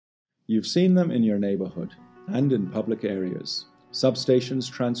You've seen them in your neighborhood and in public areas. Substations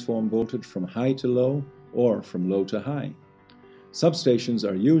transform voltage from high to low or from low to high. Substations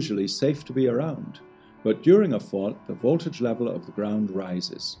are usually safe to be around, but during a fault, the voltage level of the ground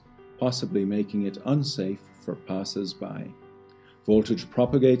rises, possibly making it unsafe for passers-by. Voltage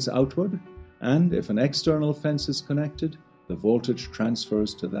propagates outward, and if an external fence is connected, the voltage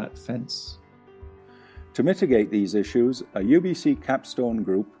transfers to that fence. To mitigate these issues, a UBC Capstone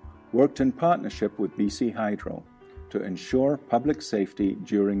group worked in partnership with BC Hydro to ensure public safety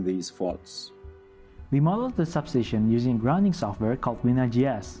during these faults. We modeled the substation using grounding software called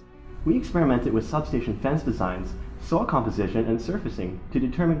WinRGS. We experimented with substation fence designs, soil composition, and surfacing to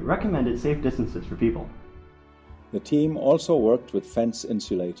determine recommended safe distances for people. The team also worked with fence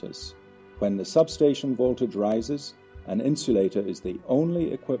insulators. When the substation voltage rises, an insulator is the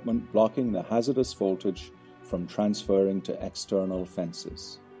only equipment blocking the hazardous voltage from transferring to external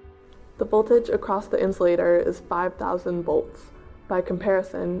fences. The voltage across the insulator is 5,000 volts. By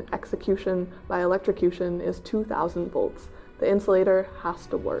comparison, execution by electrocution is 2,000 volts. The insulator has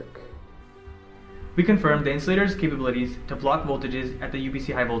to work. We confirmed the insulator's capabilities to block voltages at the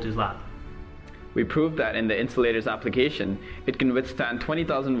UBC High Voltage Lab. We proved that in the insulator's application, it can withstand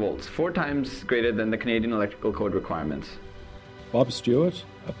 20,000 volts, 4 times greater than the Canadian Electrical Code requirements. Bob Stewart,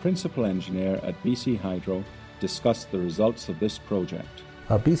 a principal engineer at BC Hydro, discussed the results of this project.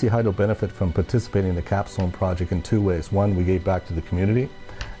 BC Hydro benefit from participating in the Capstone project in 2 ways. One, we gave back to the community.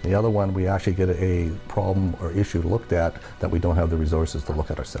 The other one, we actually get a problem or issue looked at that we don't have the resources to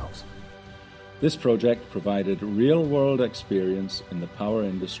look at ourselves. This project provided real-world experience in the power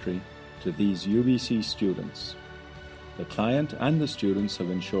industry to these UBC students. The client and the students have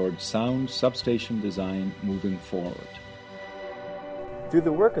ensured sound substation design moving forward. Through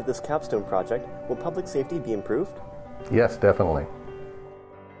the work of this Capstone project, will public safety be improved? Yes, definitely.